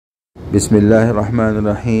Bismillahir Rahmanir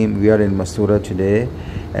Rahim. We are in Mastoorah today,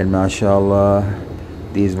 and mashallah,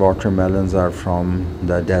 these watermelons are from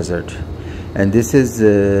the desert. And this is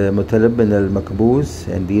Mutalabban al-Makbuz,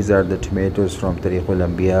 and these are the tomatoes from Tariqul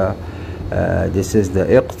Anbiya. This is the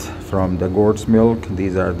iqt from the goat's milk.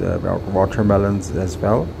 These are the watermelons as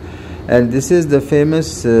well. And this is the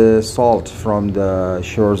famous salt from the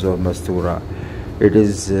shores of Mastoorah. It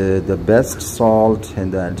is the best salt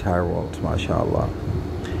in the entire world, mashallah.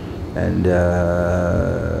 And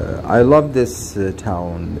I love this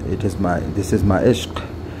town. This is my ishq.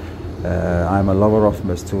 I'm a lover of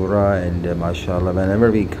Mastoorah, and mashallah, whenever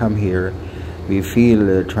we come here, we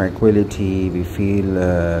feel tranquility, we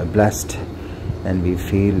feel blessed, and we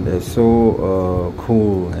feel so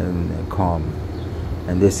cool and calm.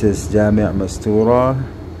 And this is Jami' Mastoorah,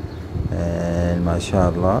 and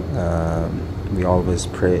mashallah, we always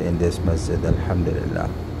pray in this masjid, alhamdulillah.